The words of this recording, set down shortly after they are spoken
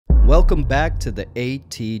Welcome back to the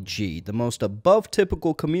ATG, the most above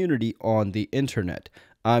typical community on the internet.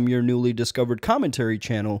 I'm your newly discovered commentary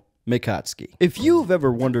channel, Makeover. If you've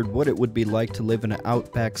ever wondered what it would be like to live in an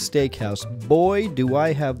Outback steakhouse, boy do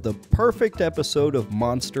I have the perfect episode of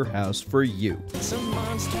Monster House for you. It's a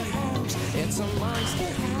monster house, it's a monster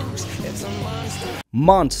house, it's a monster.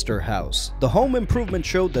 Monster House, the home improvement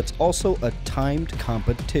show that's also a timed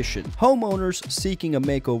competition. Homeowners seeking a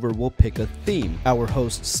makeover will pick a theme. Our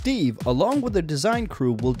host Steve, along with a design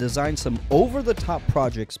crew, will design some over-the-top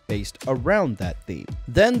projects based around that theme.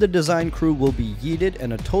 Then the design crew will be yeeted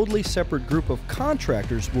and a totally separate group of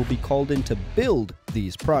contractors will be called in to build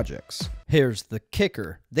these projects. Here's the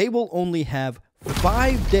kicker. They will only have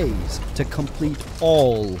 5 days to complete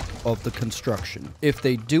all of the construction. If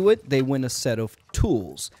they do it, they win a set of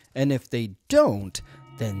tools. And if they don't,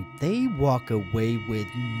 then they walk away with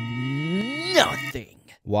nothing.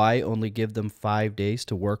 Why only give them 5 days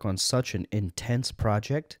to work on such an intense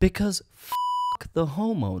project? Because f*** the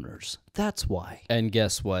homeowners. That's why. And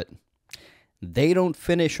guess what? They don't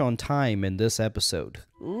finish on time in this episode.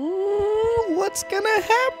 What's gonna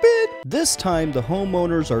happen? This time, the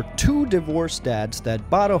homeowners are two divorced dads that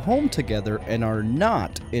bought a home together and are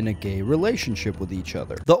not in a gay relationship with each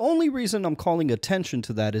other. The only reason I'm calling attention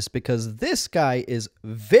to that is because this guy is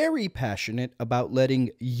very passionate about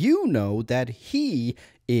letting you know that he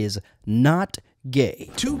is not gay.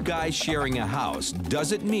 Two guys sharing a house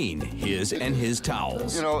doesn't mean his and his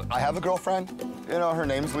towels. You know, I have a girlfriend. You know, her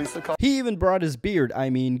name's Lisa. He even brought his beard, I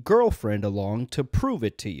mean girlfriend, along to prove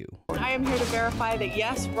it to you. I am here to verify that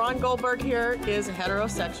yes, Ron Goldberg here is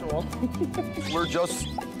heterosexual. We're just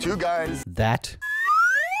two guys. That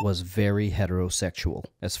was very heterosexual.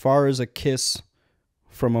 As far as a kiss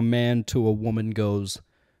from a man to a woman goes,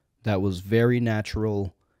 that was very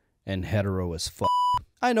natural and hetero as fuck.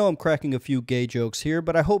 I know I'm cracking a few gay jokes here,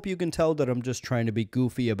 but I hope you can tell that I'm just trying to be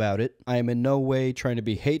goofy about it. I am in no way trying to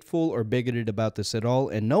be hateful or bigoted about this at all,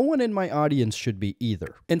 and no one in my audience should be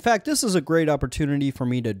either. In fact, this is a great opportunity for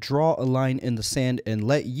me to draw a line in the sand and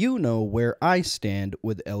let you know where I stand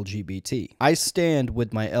with LGBT. I stand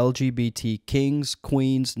with my LGBT kings,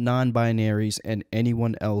 queens, non-binaries, and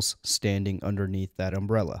anyone else standing underneath that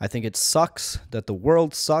umbrella. I think it sucks that the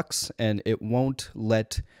world sucks, and it won't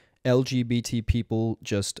let LGBT people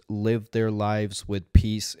just live their lives with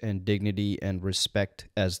peace and dignity and respect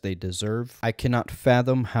as they deserve. I cannot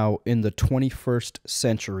fathom how in the 21st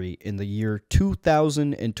century, in the year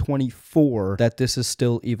 2024, that this is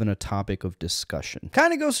still even a topic of discussion.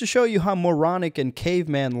 Kind of goes to show you how moronic and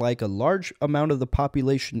caveman-like a large amount of the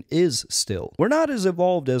population is still. We're not as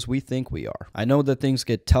evolved as we think we are. I know that things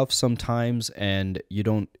get tough sometimes and you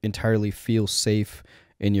don't entirely feel safe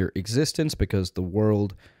in your existence because the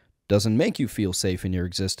world doesn't make you feel safe in your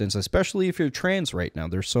existence, especially if you're trans right now.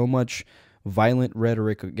 There's so much violent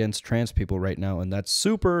rhetoric against trans people right now, and that's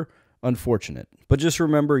super unfortunate. But just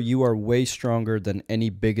remember, you are way stronger than any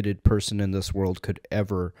bigoted person in this world could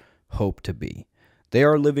ever hope to be. They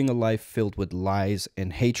are living a life filled with lies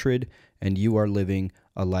and hatred, and you are living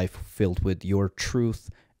a life filled with your truth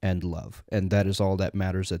and love. And that is all that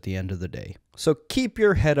matters at the end of the day. So keep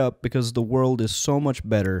your head up because the world is so much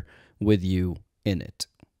better with you in it.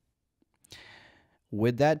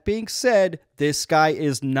 With that being said, this guy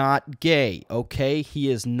is not gay, okay? He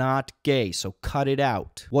is not gay, so cut it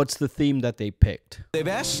out. What's the theme that they picked? They've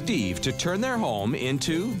asked Steve to turn their home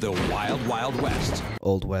into the Wild Wild West.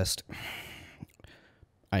 Old West.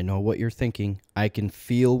 I know what you're thinking. I can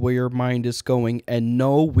feel where your mind is going, and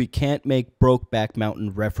no, we can't make Brokeback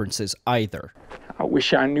Mountain references either. I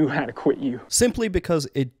wish I knew how to quit you. Simply because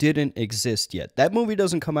it didn't exist yet. That movie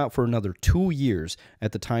doesn't come out for another 2 years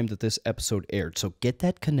at the time that this episode aired, so get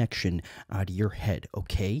that connection out of your head,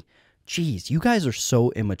 okay? Jeez, you guys are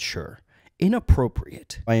so immature.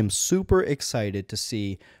 Inappropriate. I am super excited to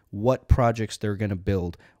see what projects they're going to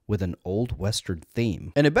build with an old Western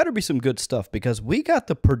theme. And it better be some good stuff because we got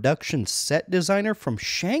the production set designer from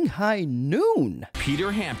Shanghai Noon.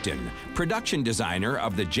 Peter Hampton, production designer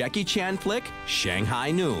of the Jackie Chan flick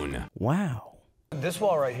Shanghai Noon. Wow. This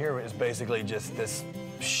wall right here is basically just this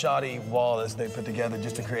shoddy wall that they put together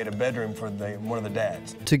just to create a bedroom for one of the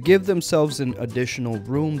dads. To give themselves an additional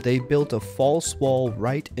room, they built a false wall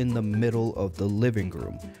right in the middle of the living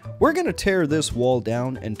room. We're gonna tear this wall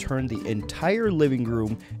down and turn the entire living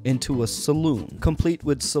room into a saloon, complete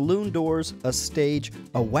with saloon doors, a stage,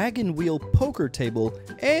 a wagon wheel poker table,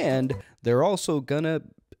 and they're also gonna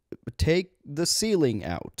take the ceiling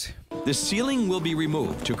out. The ceiling will be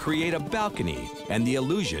removed to create a balcony and the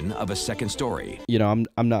illusion of a second story. You know,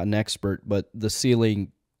 I'm not an expert, but the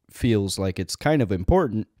ceiling feels like it's kind of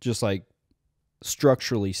important, just like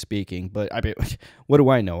structurally speaking, but I mean, what do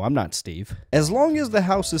I know? I'm not Steve. As long as the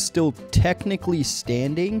house is still technically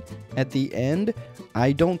standing at the end,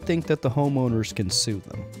 I don't think that the homeowners can sue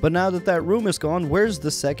them. But now that that room is gone, where's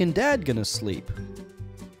the second dad gonna sleep?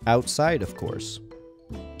 Outside, of course.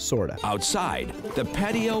 Sorta. Outside, the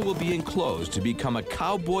patio will be enclosed to become a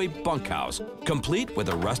cowboy bunkhouse, complete with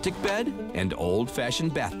a rustic bed and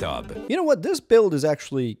old-fashioned bathtub. You know what? This build is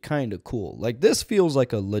actually kind of cool. Like, this feels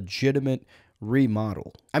like a legitimate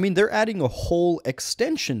remodel. I mean, they're adding a whole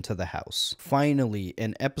extension to the house. Finally,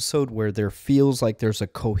 an episode where there feels like there's a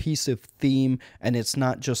cohesive theme and it's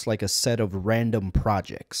not just like a set of random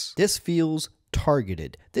projects. This feels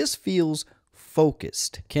targeted. This feels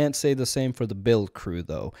focused. Can't say the same for the build crew,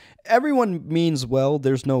 though. Everyone means well.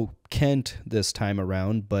 There's no Kent this time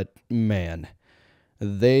around, but man,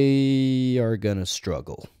 they are gonna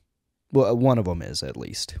struggle. Well, one of them is, at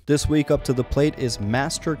least. This week up to the plate is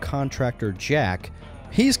Master Contractor Jack.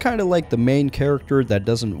 He's kind of like the main character that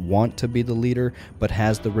doesn't want to be the leader, but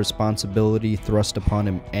has the responsibility thrust upon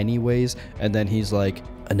him anyways, and then he's like,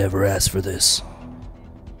 I never asked for this,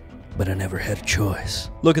 but I never had a choice.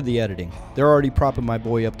 Look at the editing. They're already propping my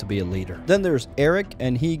boy up to be a leader. Then there's Eric,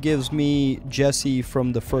 and he gives me Jesse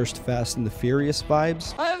from the first Fast and the Furious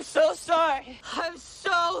vibes. I'm so sorry. I'm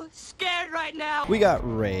so scared right now. We got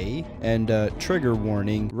Ray, and trigger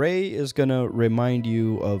warning, Ray is gonna remind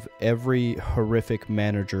you of every horrific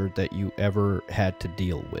manager that you ever had to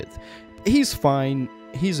deal with. He's fine,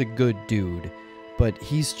 he's a good dude, but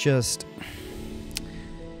he's just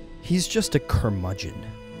a curmudgeon.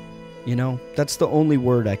 You know, that's the only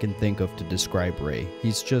word I can think of to describe Ray.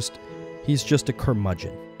 He's just a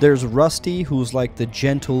curmudgeon. There's Rusty, who's like the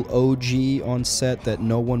gentle OG on set that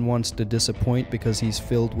no one wants to disappoint because he's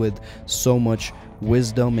filled with so much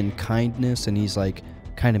wisdom and kindness, and he's like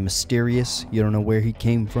kind of mysterious. You don't know where he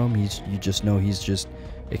came from. You just know he's just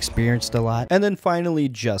experienced a lot. And then finally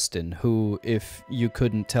Justin, who, if you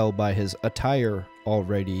couldn't tell by his attire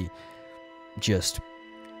already, just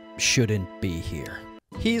shouldn't be here.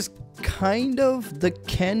 He's kind of the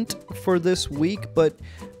Kent for this week, but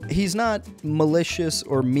he's not malicious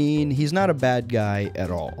or mean. He's not a bad guy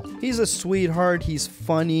at all. He's a sweetheart, he's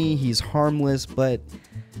funny, he's harmless, but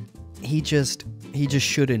he just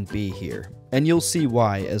shouldn't be here. And you'll see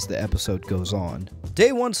why as the episode goes on.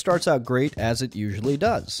 Day one starts out great, as it usually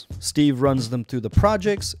does. Steve runs them through the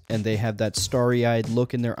projects, and they have that starry-eyed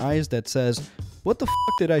look in their eyes that says, what the f***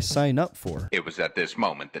 did I sign up for? It was at this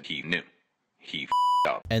moment that he knew. He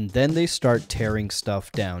up. And then they start tearing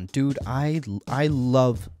stuff down. Dude, I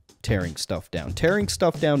love tearing stuff down. Tearing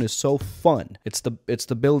stuff down is so fun. It's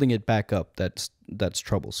the building it back up that's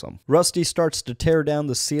troublesome. Rusty starts to tear down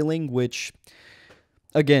the ceiling, which,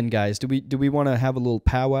 again, guys, do we want to have a little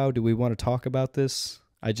powwow? Do we want to talk about this?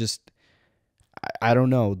 I don't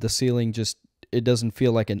know. The ceiling just, it doesn't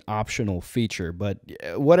feel like an optional feature, but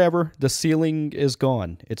whatever. The ceiling is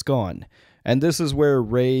gone. It's gone. And this is where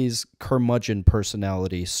Ray's curmudgeon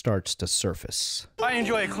personality starts to surface. I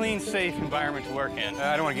enjoy a clean, safe environment to work in.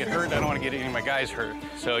 I don't want to get hurt. I don't want to get any of my guys hurt.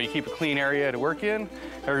 So you keep a clean area to work in,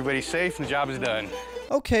 everybody's safe, and the job is done.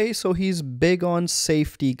 Okay, so he's big on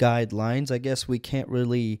safety guidelines. I guess we can't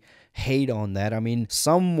really hate on that. I mean,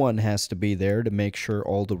 someone has to be there to make sure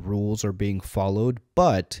all the rules are being followed.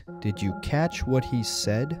 But did you catch what he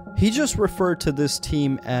said? He just referred to this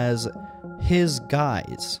team as his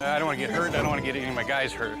guys. I don't want to get hurt. I don't want to get any of my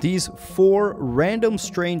guys hurt. These 4 random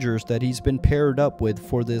strangers that he's been paired up with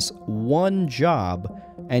for this one job,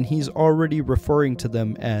 and he's already referring to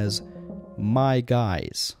them as my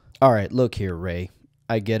guys. All right, look here, Ray.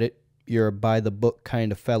 I get it. You're a by-the-book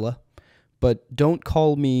kind of fella, but don't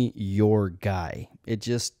call me your guy. It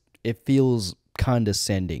feels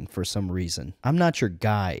condescending for some reason. I'm not your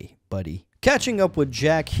guy, buddy. Catching up with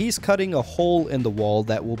Jack, he's cutting a hole in the wall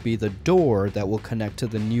that will be the door that will connect to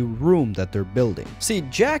the new room that they're building. See,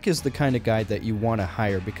 Jack is the kind of guy that you want to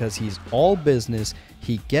hire because he's all business,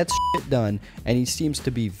 he gets shit done, and he seems to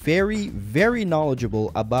be very, very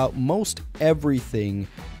knowledgeable about most everything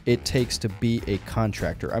it takes to be a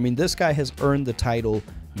contractor. I mean, this guy has earned the title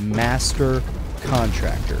Master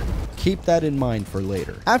Contractor. Keep that in mind for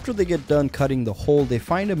later. After they get done cutting the hole, they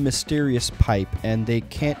find a mysterious pipe and they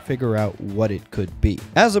can't figure out what it could be.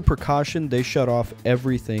 As a precaution, they shut off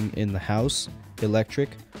everything in the house, electric,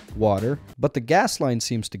 water, but the gas line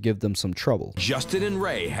seems to give them some trouble. Justin and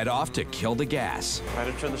Ray head off to kill the gas. Try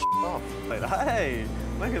to turn the off. Like, hey,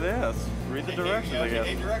 look at this. Read the directions, I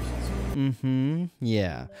guess.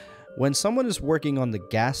 Yeah. When someone is working on the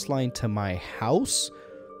gas line to my house,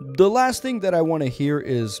 The last thing that I want to hear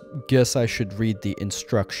is, guess I should read the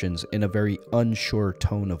instructions in a very unsure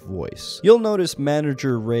tone of voice. You'll notice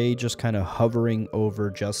Manager Ray just kind of hovering over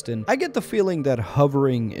Justin. I get the feeling that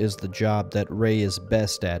hovering is the job that Ray is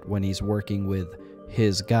best at when he's working with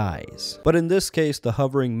his guys. But in this case, the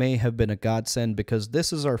hovering may have been a godsend because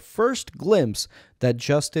this is our first glimpse that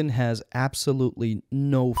Justin has absolutely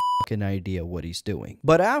no fucking idea what he's doing.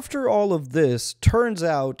 But after all of this, turns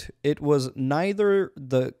out it was neither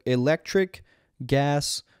the electric,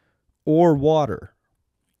 gas, or water.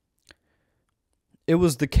 It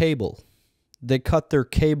was the cable. They cut their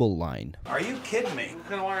cable line. Are you kidding me? What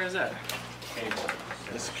kind of wire is that? Cable.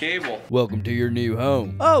 It's cable. Welcome to your new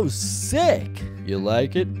home. Oh, sick! You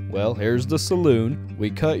like it? Well, here's the saloon. We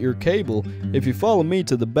cut your cable. If you follow me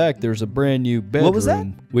to the back, there's a brand new bedroom. What was that?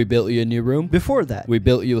 We built you a new room. Before that. We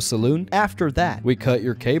built you a saloon. After that. We cut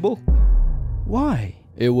your cable. Why?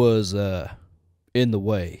 It was, in the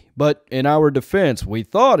way. But in our defense, we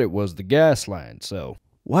thought it was the gas line, so...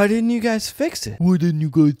 Why didn't you guys fix it? Why didn't you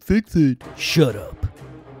guys fix it? Shut up.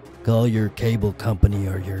 Call your cable company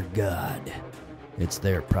or your god. It's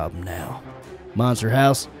their problem now. Monster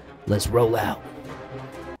House, let's roll out.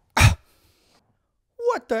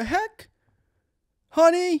 What the heck?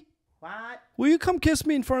 Honey? What? Will you come kiss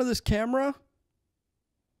me in front of this camera?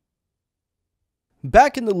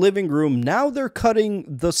 Back in the living room, now they're cutting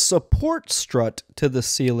the support strut to the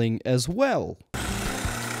ceiling as well.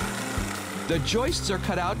 The joists are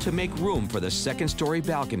cut out to make room for the second-story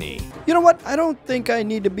balcony. You know what? I don't think I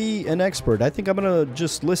need to be an expert. I think I'm gonna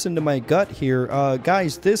just listen to my gut here.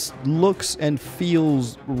 Guys, this looks and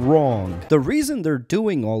feels wrong. The reason they're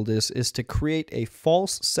doing all this is to create a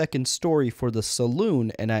false second story for the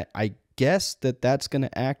saloon, and I guess that that's going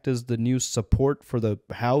to act as the new support for the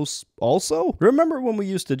house also? Remember when we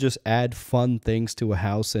used to just add fun things to a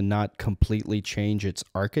house and not completely change its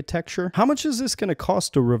architecture? How much is this going to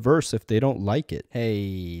cost to reverse if they don't like it?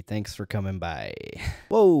 Hey, thanks for coming by.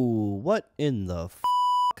 Whoa, what in the f***?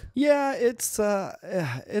 Yeah, it's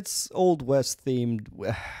Old West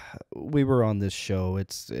themed. We were on this show.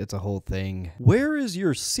 It's a whole thing. Where is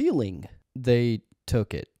your ceiling? They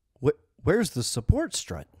took it. Where's the support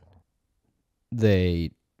strut?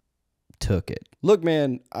 They took it. Look,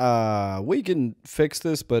 man, we can fix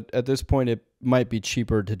this, but at this point it might be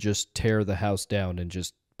cheaper to just tear the house down and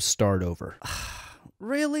just start over.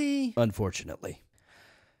 Really? Unfortunately.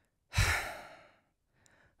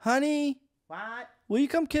 Honey? What? Will you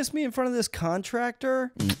come kiss me in front of this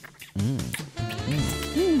contractor?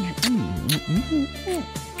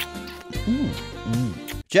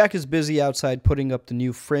 Jack is busy outside putting up the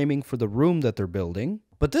new framing for the room that they're building.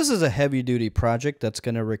 But this is a heavy-duty project that's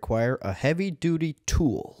going to require a heavy-duty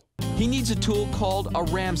tool. He needs a tool called a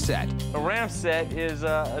ram set. A ram set is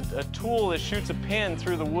a tool that shoots a pin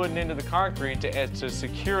through the wood and into the concrete to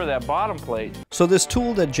secure that bottom plate. So this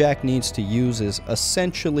tool that Jack needs to use is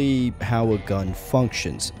essentially how a gun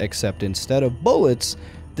functions, except instead of bullets,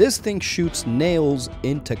 this thing shoots nails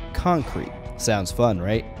into concrete. Sounds fun,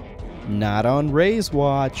 right? Not on Ray's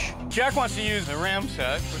watch. Jack wants to use the ram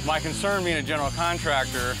set. My concern being a general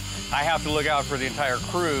contractor, I have to look out for the entire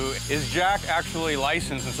crew. Is Jack actually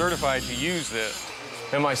licensed and certified to use this?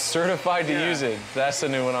 Am I certified to use it? That's a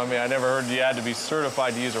new one on me. I never heard you had to be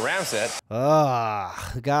certified to use a ram set.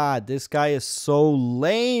 Ah, God, this guy is so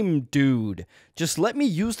lame, dude. Just let me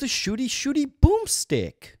use the shooty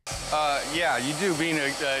boomstick. Yeah, you do. Being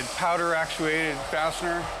a powder-actuated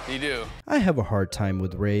fastener, you do. I have a hard time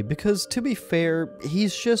with Ray because, to be fair,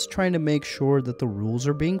 he's just trying to make sure that the rules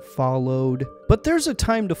are being followed. But there's a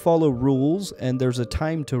time to follow rules, and there's a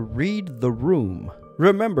time to read the room.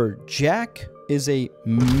 Remember, Jack is a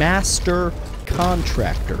master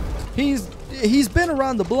contractor. He's been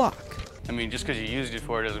around the block. I mean, just because you used it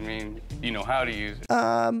for it doesn't mean you know how to use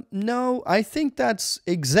it. No, I think that's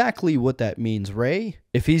exactly what that means, Ray.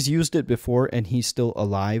 If he's used it before and he's still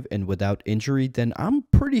alive and without injury, then I'm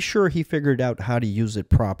pretty sure he figured out how to use it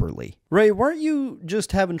properly. Ray, weren't you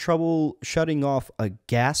just having trouble shutting off a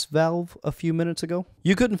gas valve a few minutes ago?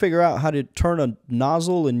 You couldn't figure out how to turn a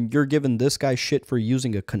nozzle and you're giving this guy shit for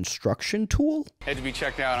using a construction tool? Had to be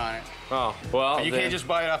checked out on it. Oh, well, you can't just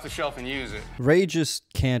buy it off the shelf and use it. Ray just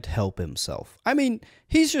can't help himself. I mean,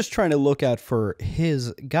 he's just trying to look out for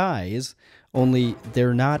his guys, only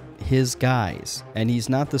they're not his guys, and he's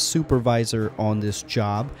not the supervisor on this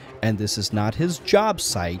job, and this is not his job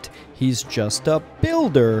site. He's just a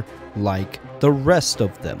builder like the rest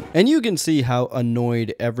of them. And you can see how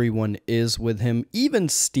annoyed everyone is with him, even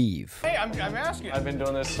Steve. Hey, I'm asking. I've been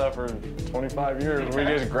doing this stuff for 25 years. We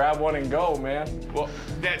just grab one and go, man. Well,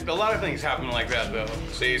 a lot of things happen like that, though.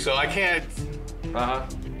 See, so I can't...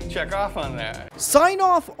 check off on that. Sign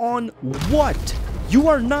off on what? You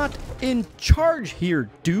are not in charge here,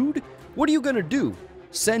 dude. What are you gonna do?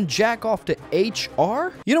 Send Jack off to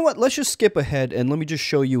HR? You know what? Let's just skip ahead and let me just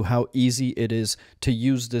show you how easy it is to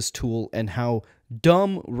use this tool and how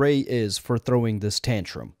dumb Ray is for throwing this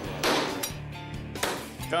tantrum.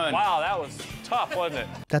 Done. Wow, that was tough, wasn't it?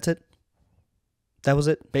 That's it. That was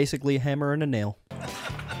it. Basically a hammer and a nail.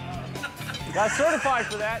 Got certified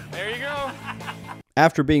for that. There you go.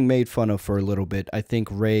 After being made fun of for a little bit, I think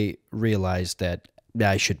Ray realized that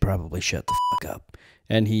I should probably shut the fuck up.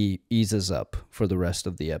 And he eases up for the rest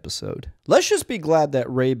of the episode. Let's just be glad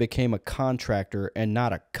that Ray became a contractor and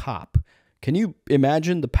not a cop. Can you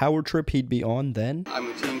imagine the power trip he'd be on then?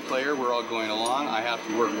 I'm a team player. We're all going along. I have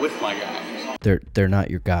to work with my guys. They're not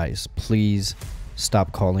your guys. Please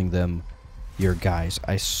stop calling them your guys.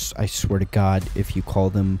 I swear to God, if you call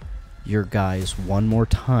them your guys one more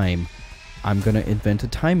time, I'm going to invent a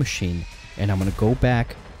time machine and I'm going to go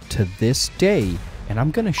back to this day and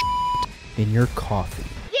I'm going to shit in your coffee.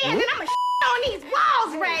 Yeah, then I'm on these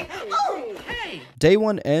walls, Ray. Ooh, hey. Day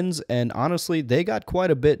one ends and honestly, they got quite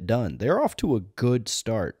a bit done. They're off to a good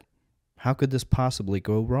start. How could this possibly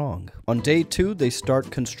go wrong? On day two, they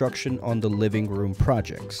start construction on the living room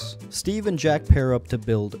projects. Steve and Jack pair up to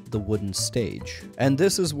build the wooden stage. And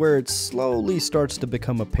this is where it slowly starts to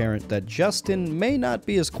become apparent that Justin may not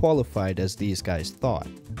be as qualified as these guys thought.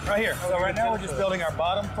 Right here. So right now we're just building our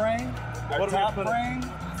bottom frame, our top frame,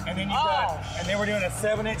 and then and then we're doing a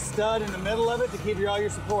 7-inch stud in the middle of it to keep all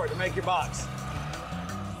your support to make your box.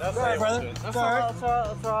 That's all right, brother. That's all right.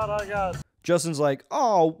 That's all right, I got. Justin's like,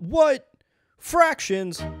 oh, what?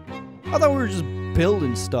 Fractions? I thought we were just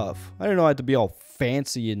building stuff. I didn't know I had to be all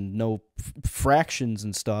fancy and know fractions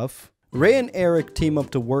and stuff. Ray and Eric team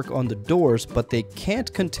up to work on the doors, but they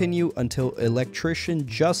can't continue until electrician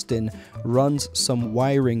Justin runs some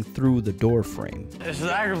wiring through the door frame. This is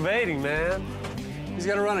aggravating, man. He's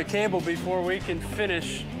got to run a cable before we can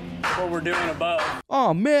finish what we're doing above.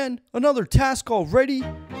 Oh man, another task already?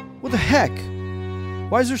 What the heck?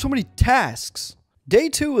 Why is there so many tasks? Day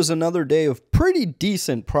two is another day of pretty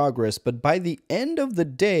decent progress, but by the end of the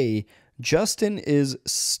day, Justin is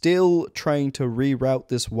still trying to reroute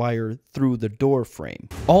this wire through the door frame.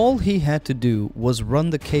 All he had to do was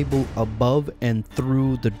run the cable above and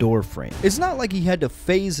through the door frame. It's not like he had to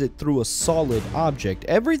phase it through a solid object.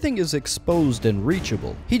 Everything is exposed and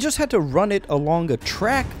reachable. He just had to run it along a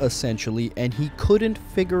track, essentially, and he couldn't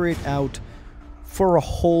figure it out for a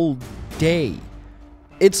whole day.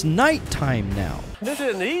 It's nighttime now. This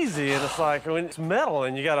isn't easy, and it's like when it's metal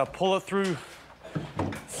and you gotta pull it through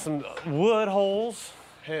some wood holes,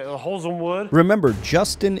 holes in wood. Remember,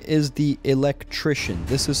 Justin is the electrician.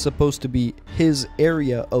 This is supposed to be his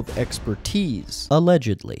area of expertise,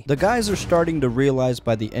 allegedly. The guys are starting to realize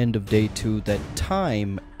by the end of day two that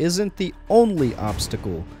time isn't the only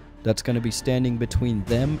obstacle that's going to be standing between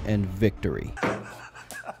them and victory.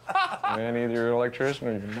 Man, either you're an electrician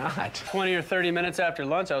or you're not. 20 or 30 minutes after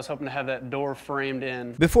lunch, I was hoping to have that door framed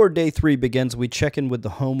in. Before day three begins, we check in with the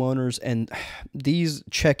homeowners, and these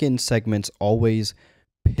check-in segments always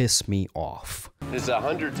piss me off. It's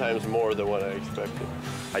 100 times more than what I expected.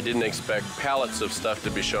 I didn't expect pallets of stuff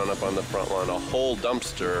to be showing up on the front lawn, a whole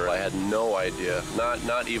dumpster. I had no idea,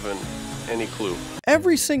 not even any clue.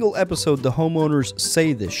 Every single episode, the homeowners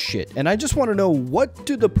say this shit, and I just want to know, what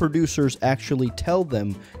do the producers actually tell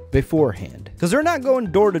them beforehand? Because they're not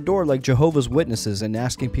going door to door like Jehovah's Witnesses and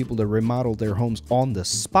asking people to remodel their homes on the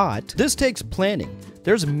spot. This takes planning.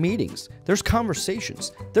 There's meetings, there's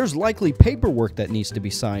conversations, there's likely paperwork that needs to be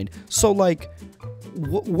signed. So like,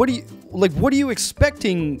 what are you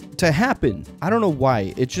expecting to happen? I don't know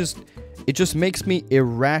why. It just makes me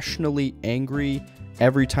irrationally angry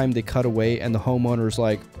every time they cut away and the homeowner's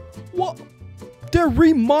like, what? They're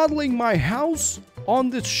remodeling my house on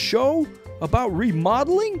this show about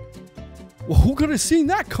remodeling? Well, who could have seen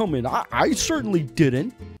that coming? I certainly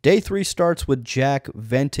didn't. Day three starts with Jack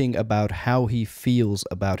venting about how he feels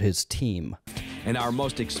about his team. And our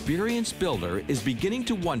most experienced builder is beginning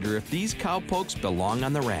to wonder if these cowpokes belong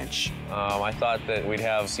on the ranch. I thought that we'd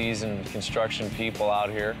have seasoned construction people out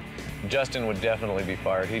here. Justin would definitely be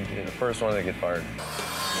fired. He'd be the first one to get fired.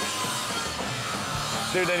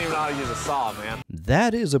 Dude didn't even know how to use a saw, man.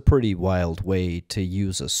 That is a pretty wild way to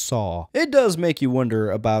use a saw. It does make you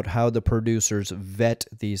wonder about how the producers vet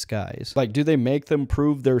these guys. Like, do they make them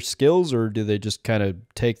prove their skills, or do they just kind of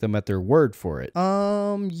take them at their word for it?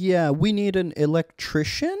 Yeah, we need an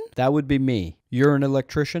electrician? That would be me. You're an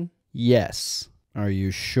electrician? Yes. Are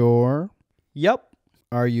you sure? Yep.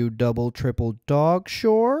 Are you double, triple dog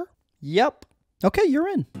sure? Yep. Okay, you're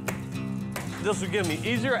in. This will give me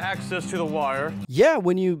easier access to the wire. Yeah,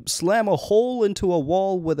 when you slam a hole into a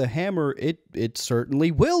wall with a hammer, it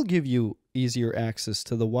certainly will give you easier access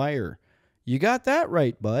to the wire. You got that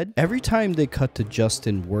right, bud. Every time they cut to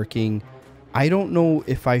Justin working, I don't know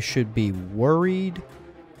if I should be worried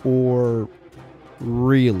or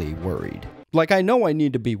really worried. Like, I know I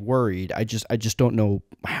need to be worried, I just don't know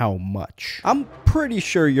how much. I'm pretty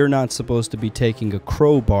sure you're not supposed to be taking a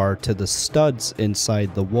crowbar to the studs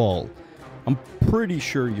inside the wall. I'm pretty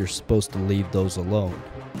sure you're supposed to leave those alone.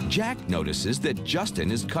 Jack notices that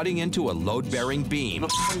Justin is cutting into a load-bearing beam.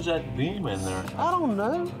 Where's that beam in there? I don't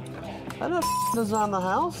know. I don't design the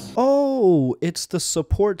house. Oh, it's the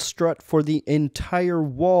support strut for the entire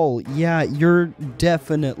wall. Yeah, you're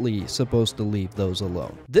definitely supposed to leave those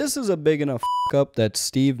alone. This is a big enough up that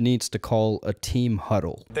Steve needs to call a team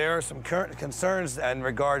huddle. There are some current concerns in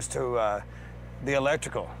regards to the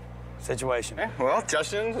electrical situation. Well,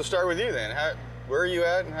 Justin, we'll start with you then. Where are you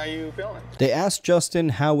at and how are you feeling? They ask Justin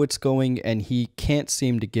how it's going, and he can't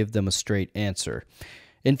seem to give them a straight answer.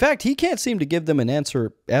 In fact, he can't seem to give them an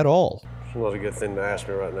answer at all. It's not a good thing to ask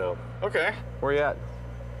me right now. Okay. Where you at?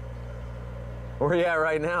 Where you at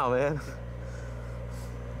right now, man?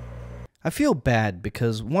 I feel bad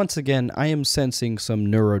because, once again, I am sensing some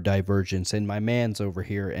neurodivergence, and my man's over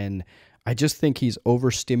here, and I just think he's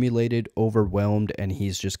overstimulated, overwhelmed, and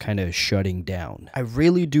he's just kind of shutting down. I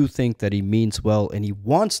really do think that he means well, and he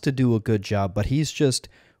wants to do a good job, but he's just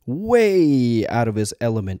way out of his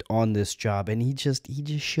element on this job, and he just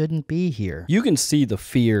shouldn't be here. You can see the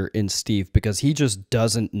fear in Steve because he just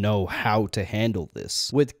doesn't know how to handle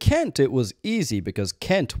this. With Kent, it was easy because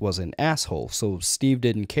Kent was an asshole, so Steve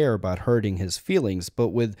didn't care about hurting his feelings, but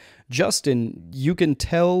with Justin, you can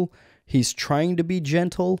tell he's trying to be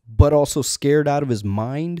gentle, but also scared out of his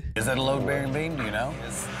mind. Is that a load-bearing beam, do you know?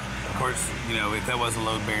 Of course, you know, if that was a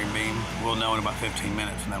load-bearing beam, we'll know in about 15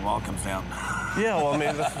 minutes when that wall comes down. Yeah, well, I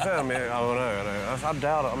mean, that's the thing. I mean, I don't know. I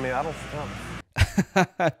doubt it. I mean,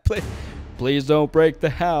 I don't. Please don't break the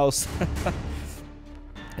house.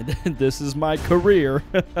 This is my career.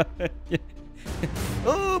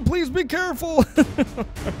 Oh, please be careful.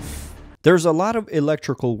 There's a lot of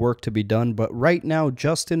electrical work to be done, but right now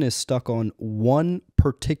Justin is stuck on one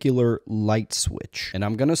particular light switch. And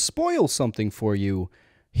I'm going to spoil something for you.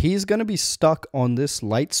 He's going to be stuck on this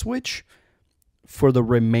light switch for the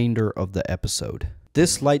remainder of the episode.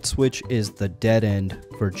 This light switch is the dead end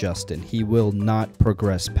for Justin. He will not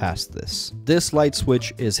progress past this. This light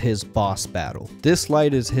switch is his boss battle. This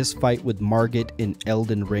light is his fight with Margit in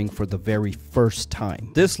Elden Ring for the very first time.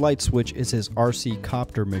 This light switch is his RC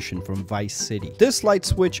copter mission from Vice City. This light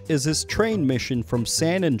switch is his train mission from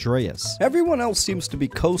San Andreas. Everyone else seems to be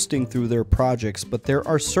coasting through their projects, but there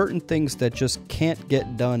are certain things that just can't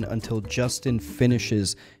get done until Justin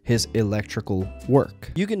finishes his electrical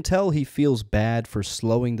work. You can tell he feels bad for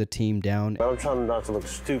slowing the team down. I'm trying not to look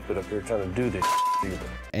stupid if you're trying to do this either.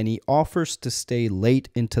 And he offers to stay late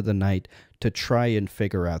into the night to try and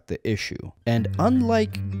figure out the issue. And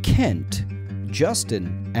unlike Kent,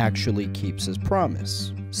 Justin actually keeps his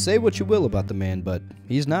promise. Say what you will about the man, but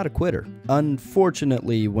he's not a quitter.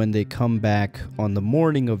 Unfortunately, when they come back on the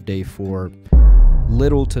morning of day 4,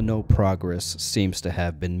 little to no progress seems to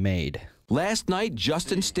have been made. Last night,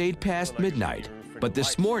 Justin stayed past midnight, but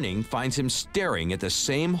this morning finds him staring at the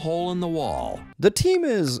same hole in the wall. The team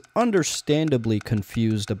is understandably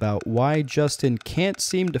confused about why Justin can't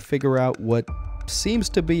seem to figure out what seems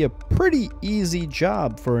to be a pretty easy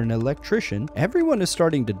job for an electrician. Everyone is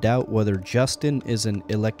starting to doubt whether Justin is an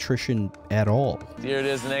electrician at all. Here it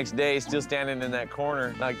is the next day, still standing in that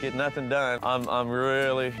corner, not getting nothing done. I'm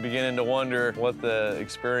really beginning to wonder what the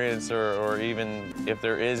experience or even if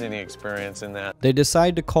there is any experience in that. They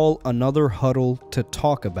decide to call another huddle to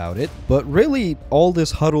talk about it, but really all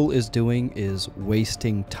this huddle is doing is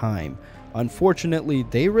wasting time. Unfortunately,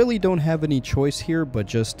 they really don't have any choice here but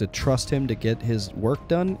just to trust him to get his work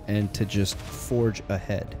done and to just forge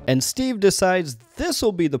ahead. And Steve decides this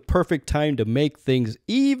will be the perfect time to make things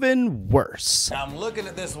even worse. I'm looking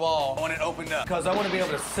at this wall when it opened up because I want to be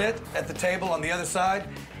able to sit at the table on the other side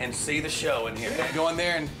and see the show in here. Go in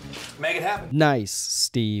there and make it happen. Nice,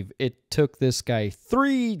 Steve. It took this guy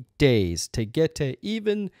 3 days to get to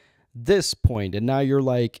even this point, and now you're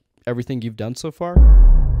like, everything you've done so far?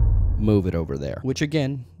 Move it over there. Which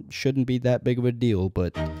again, shouldn't be that big of a deal,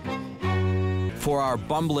 but... For our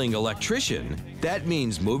bumbling electrician, that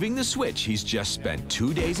means moving the switch he's just spent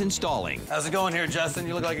 2 days installing. How's it going here, Justin?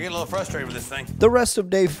 You look like you're getting a little frustrated with this thing. The rest of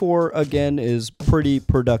day 4, again, is pretty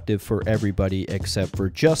productive for everybody except for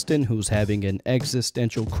Justin, who's having an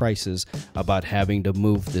existential crisis about having to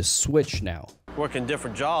move this switch now. working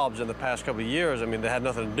different jobs in the past couple of years, I mean, they had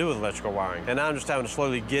nothing to do with electrical wiring. And I'm just having to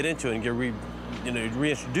slowly get into it and get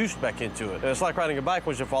reintroduced back into it. And it's like riding a bike.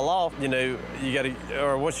 Once you fall off, you know, you got to,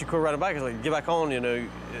 or once you quit riding a bike, it's like, get back on, you know.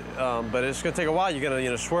 But it's going to take a while. You're going to, you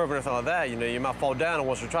know, swerve and everything like that. You know, you might fall down, and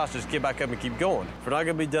once or twice, just get back up and keep going. If it's not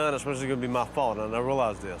going to be done, it's supposed to be my fault, and I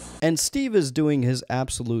realize this. And Steve is doing his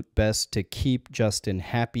absolute best to keep Justin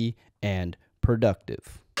happy and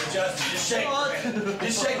productive. Justin, just shake it.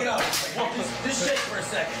 Just shake it off. Just shake for a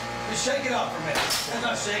second. Just shake it off for a minute. That's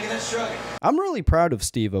not shaking, that's shrugging. I'm really proud of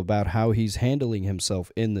Steve about how he's handling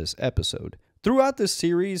himself in this episode. Throughout this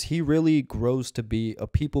series, he really grows to be a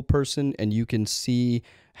people person, and you can see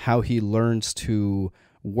how he learns to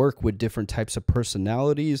work with different types of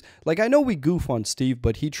personalities. Like, I know we goof on Steve,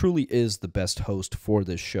 but he truly is the best host for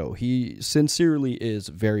this show. He sincerely is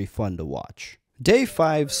very fun to watch. Day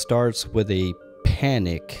 5 starts with a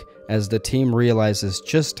panic as the team realizes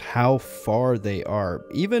just how far they are,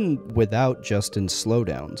 even without Justin's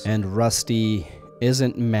slowdowns. And Rusty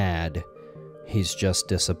isn't mad. He's just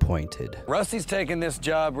disappointed. Rusty's taking this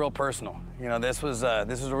job real personal. You know, this was a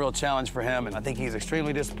real challenge for him, and I think he's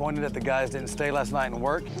extremely disappointed that the guys didn't stay last night and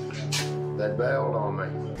work. They bailed on me.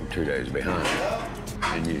 I'm 2 days behind,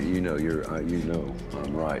 and you know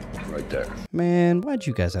I'm right there. Man, why'd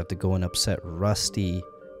you guys have to go and upset Rusty?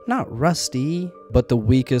 Not Rusty. But the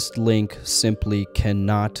weakest link simply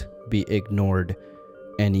cannot be ignored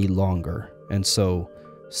any longer, and so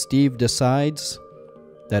Steve decides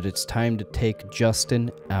that it's time to take Justin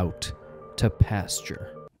out to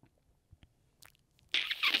pasture.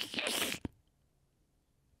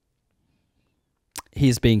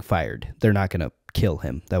 He's being fired. They're not going to kill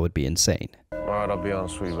him. That would be insane. All right, I'll be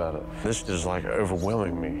honest with you about it. This is like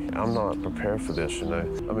overwhelming me. I'm not prepared for this, you know.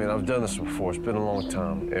 I mean, I've done this before. It's been a long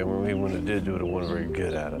time. And when I did do it, I wasn't very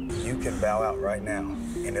good at it. You can bow out right now,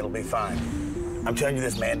 and it'll be fine. I'm telling you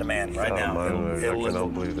this man to man right now. I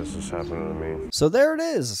cannot believe this is happening to me. So there it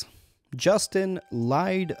is. Justin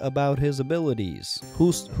lied about his abilities.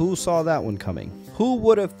 Who saw that one coming? Who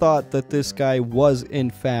would have thought that this guy was in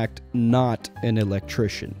fact not an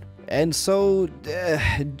electrician? And so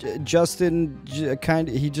Justin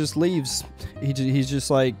he just leaves. He's just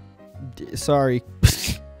like, sorry,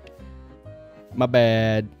 my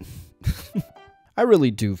bad. I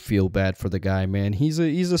really do feel bad for the guy, man. He's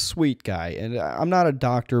a sweet guy, and I'm not a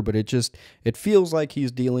doctor, but it feels like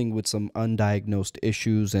he's dealing with some undiagnosed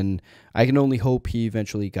issues, and I can only hope he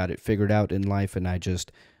eventually got it figured out in life, and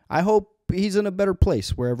I hope he's in a better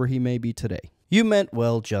place wherever he may be today. You meant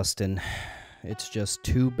well, Justin. It's just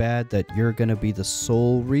too bad that you're gonna be the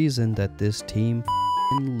sole reason that this team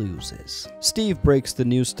loses. Steve breaks the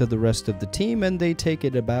news to the rest of the team, and they take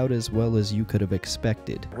it about as well as you could have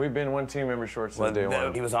expected. We've been one team member short since day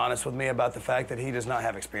one. He was honest with me about the fact that he does not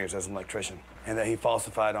have experience as an electrician and that he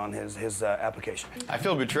falsified on his application. I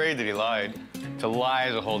feel betrayed that he lied. To lie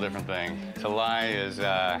is a whole different thing. To lie is,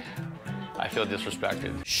 I feel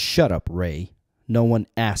disrespected. Shut up, Ray. No one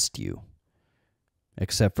asked you.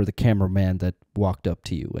 Except for the cameraman that walked up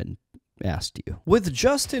to you and asked you. With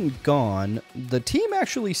Justin gone, the team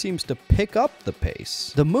actually seems to pick up the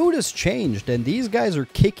pace. The mood has changed, and these guys are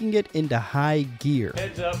kicking it into high gear.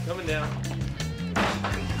 Heads up, coming down.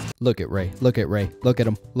 Look at Ray. Look at Ray. Look at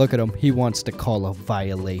him. Look at him. He wants to call a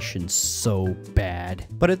violation so bad.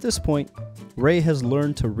 But at this point, Ray has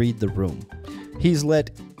learned to read the room. He's let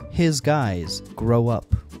his guys grow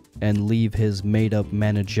up and leave his made-up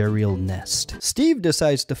managerial nest. Steve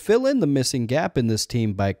decides to fill in the missing gap in this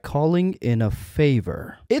team by calling in a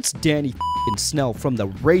favor. It's Danny Snell from the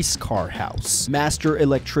race car house. Master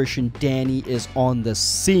electrician Danny is on the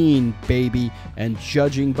scene, baby, and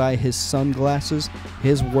judging by his sunglasses,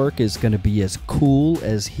 his work is gonna be as cool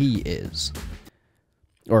as he is.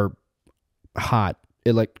 Or hot.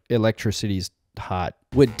 Electricity's hot.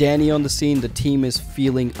 With Danny on the scene, the team is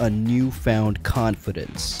feeling a newfound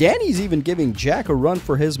confidence. Danny's even giving Jack a run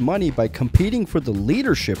for his money by competing for the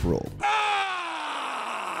leadership role.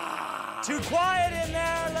 Too quiet in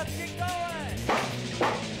there, let's get going.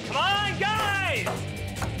 Come on, guys!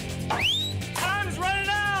 Time's running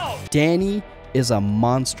out! Danny is a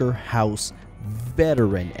Monster House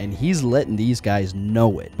veteran, and he's letting these guys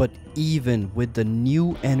know it. But even with the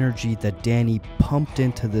new energy that Danny pumped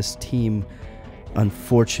into this team,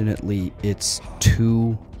 unfortunately, it's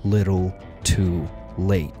too little too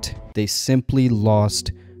late. They simply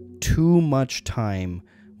lost too much time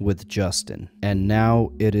with Justin, and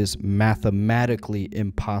now it is mathematically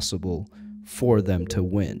impossible for them to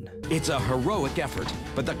win. It's a heroic effort,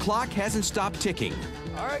 but the clock hasn't stopped ticking.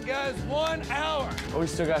 All right, guys, 1 hour. We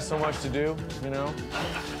still got so much to do, you know?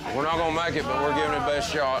 We're not gonna make it, but we're giving it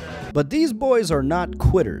best shot. But these boys are not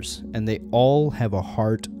quitters, and they all have a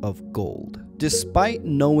heart of gold. Despite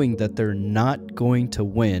knowing that they're not going to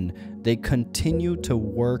win, they continue to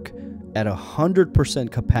work at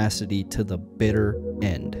 100% capacity to the bitter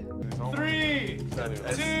end. 3,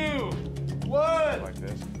 2, 1. Like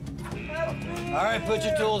this. All right, put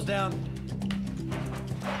your tools down.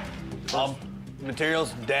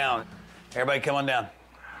 Materials down. Everybody come on down.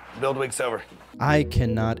 Build week's over. I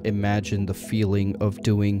cannot imagine the feeling of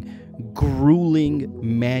doing grueling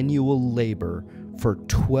manual labor for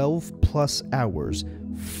 12 plus hours,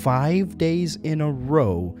 5 days in a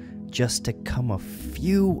row, just to come a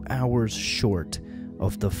few hours short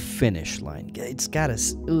of the finish line. It's gotta,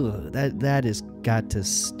 that has got to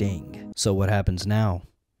sting. So what happens now?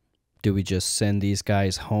 Do we just send these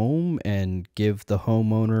guys home and give the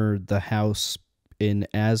homeowner the house in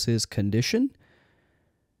as-is condition?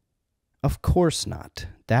 Of course not.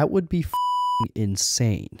 That would be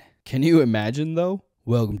insane. Can you imagine, though?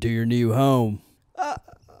 Welcome to your new home.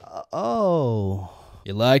 Oh.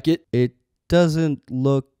 You like it? It doesn't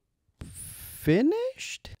look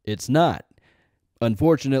finished? It's not.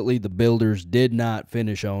 Unfortunately, the builders did not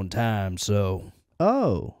finish on time, so...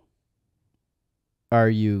 Oh. Are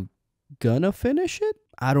you gonna finish it?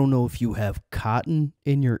 I don't know if you have cotton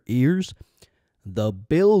in your ears. The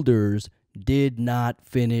builders did not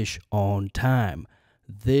finish on time.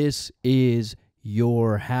 This is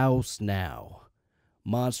your house now.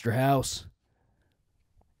 Monster House,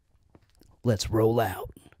 let's roll out.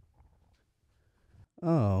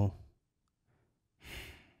 Oh.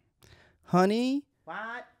 Honey?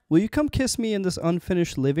 What? Will you come kiss me in this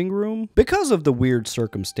unfinished living room? Because of the weird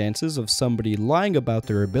circumstances of somebody lying about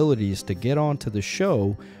their abilities to get onto the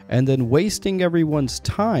show and then wasting everyone's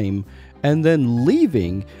time and then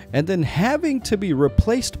leaving and then having to be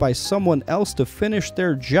replaced by someone else to finish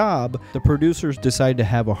their job, the producers decide to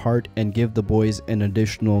have a heart and give the boys an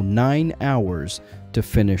additional 9 hours to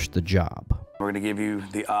finish the job. We're gonna give you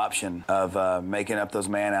the option of making up those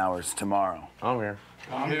man hours tomorrow. I'm here.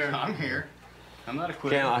 I'm here. I'm not a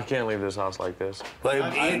quitter. I can't leave this house like this.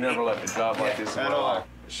 I never left a job like this in my life.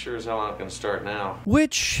 Sure as hell I'm not gonna start now.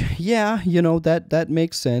 Which, yeah, you know, that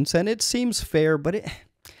makes sense and it seems fair, but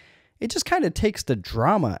it just kind of takes the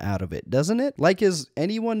drama out of it, doesn't it? Like, is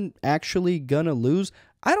anyone actually gonna lose?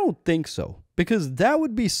 I don't think so, because that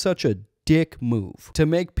would be such a dick move to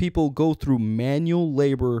make people go through manual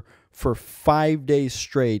labor for 5 days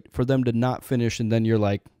straight for them to not finish, and then you're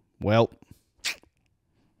like, well,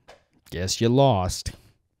 guess you lost.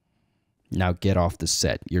 Now get off the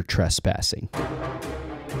set. You're trespassing.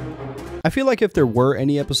 I feel like if there were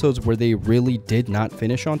any episodes where they really did not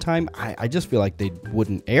finish on time, I just feel like they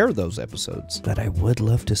wouldn't air those episodes. But I would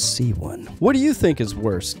love to see one. What do you think is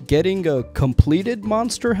worse, getting a completed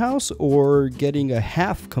Monster House or getting a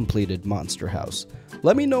half-completed Monster House?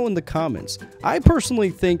 Let me know in the comments. I personally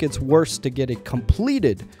think it's worse to get a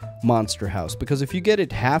completed Monster House, because if you get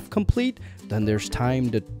it half complete, then there's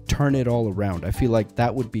time to turn it all around. I feel like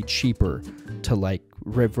that would be cheaper to like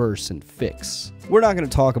reverse and fix. We're not going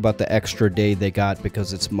to talk about the extra day they got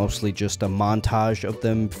because it's mostly just a montage of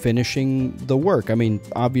them finishing the work. I mean,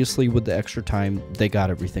 obviously with the extra time, they got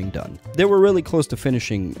everything done. They were really close to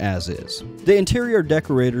finishing as is. The interior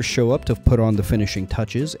decorators show up to put on the finishing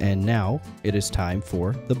touches, and now it is time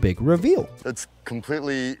for the big reveal. It's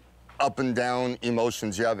completely up and down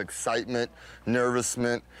emotions. You have excitement,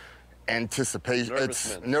 nervousness, anticipation.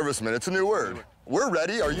 Nervousness. It's a new word. We're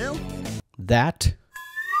ready. Are you? That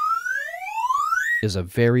is a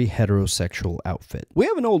very heterosexual outfit. We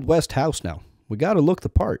have an Old West house now. We gotta look the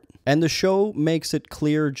part. And the show makes it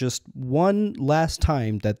clear just one last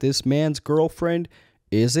time that this man's girlfriend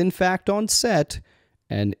is in fact on set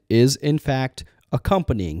and is in fact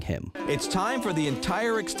accompanying him. It's time for the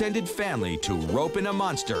entire extended family to rope in a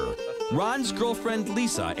monster. Ron's girlfriend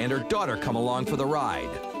Lisa and her daughter come along for the ride.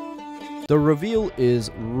 The reveal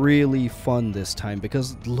is really fun this time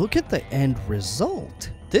because look at the end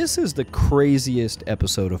result. This is the craziest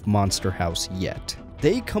episode of Monster House yet.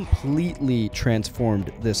 They completely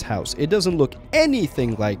transformed this house. It doesn't look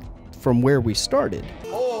anything like from where we started.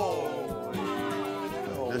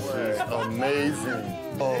 This is amazing.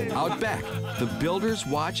 Out back, the builders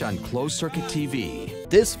watch on closed-circuit TV.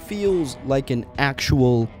 This feels like an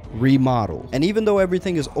actual remodel. And even though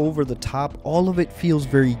everything is over the top, all of it feels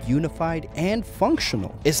very unified and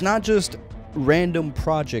functional. It's not just random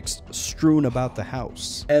projects strewn about the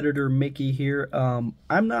house. Editor Mickey here.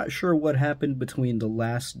 I'm not sure what happened between the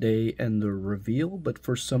last day and the reveal, but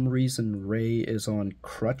for some reason Ray is on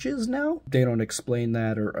crutches now. They don't explain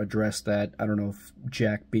that or address that. I don't know if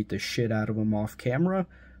Jack beat the shit out of him off camera,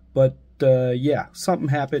 but yeah, something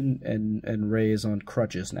happened and Ray is on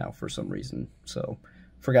crutches now for some reason. So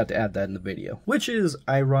forgot to add that in the video, which is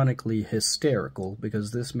ironically hysterical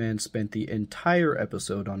because this man spent the entire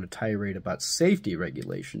episode on a tirade about safety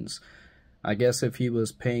regulations. I guess if he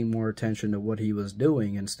was paying more attention to what he was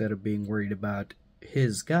doing instead of being worried about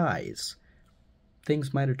his guys,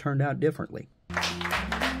 things might have turned out differently.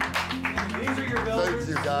 Thank you,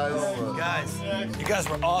 guys. You guys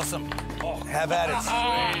were awesome. Have at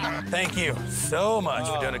it. Thank you so much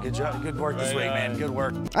for doing a good job. Good work this week, man. Good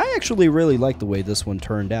work. I actually really like the way this one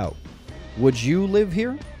turned out. Would you live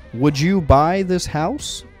here? Would you buy this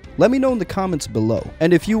house? Let me know in the comments below.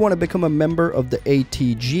 And if you want to become a member of the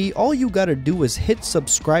ATG, all you gotta do is hit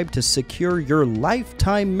subscribe to secure your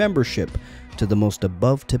lifetime membership to the most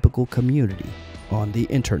above typical community on the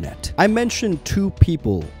internet. I mentioned 2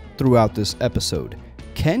 people throughout this episode,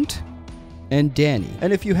 Kent and Danny.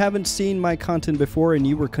 And if you haven't seen my content before and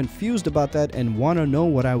you were confused about that and want to know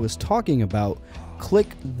what I was talking about,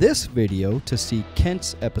 click this video to see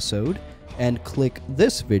Kent's episode and click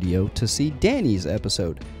this video to see Danny's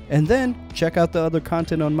episode. And then check out the other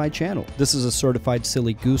content on my channel. This is a certified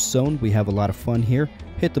silly goose zone. We have a lot of fun here.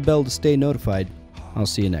 Hit the bell to stay notified. I'll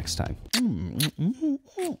see you next time.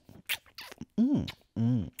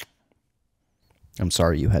 I'm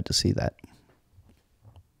sorry you had to see that.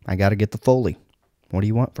 I gotta get the Foley. What do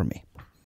you want from me?